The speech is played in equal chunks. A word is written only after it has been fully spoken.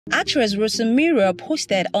Actress Rosy Meurer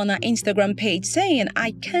posted on her Instagram page saying, "I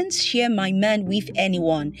can't share my man with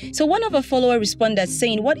anyone." So one of her followers responded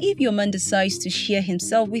saying, "What if your man decides to share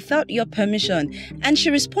himself without your permission?" And she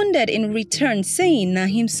responded in return saying, "Na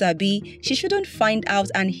him sabi, she shouldn't find out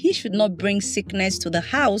and he should not bring sickness to the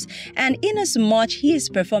house. And inasmuch he is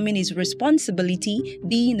performing his responsibility,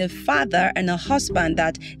 being a father and a husband,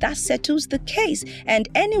 that settles the case. And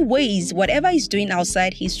anyways, whatever he's doing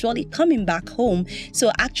outside, he's surely coming back home."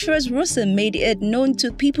 So actress Rosy made it known to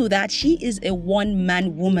people that she is a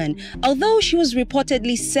one-man woman. Although she was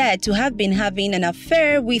reportedly said to have been having an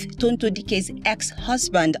affair with Tonto Dike's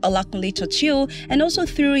ex-husband, Olakunle Churchill, and also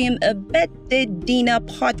threw him a birthday dinner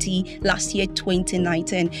party last year,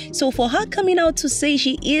 2019. So for her coming out to say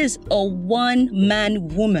she is a one-man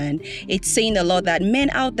woman, it's saying a lot that men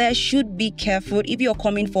out there should be careful. If you're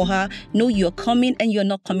coming for her, know you're coming and you're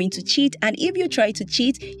not coming to cheat. And if you try to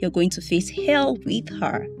cheat, you're going to face hell with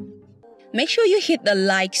her. Make sure you hit the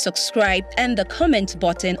like, subscribe, and the comment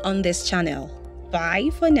button on this channel. Bye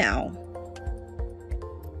for now.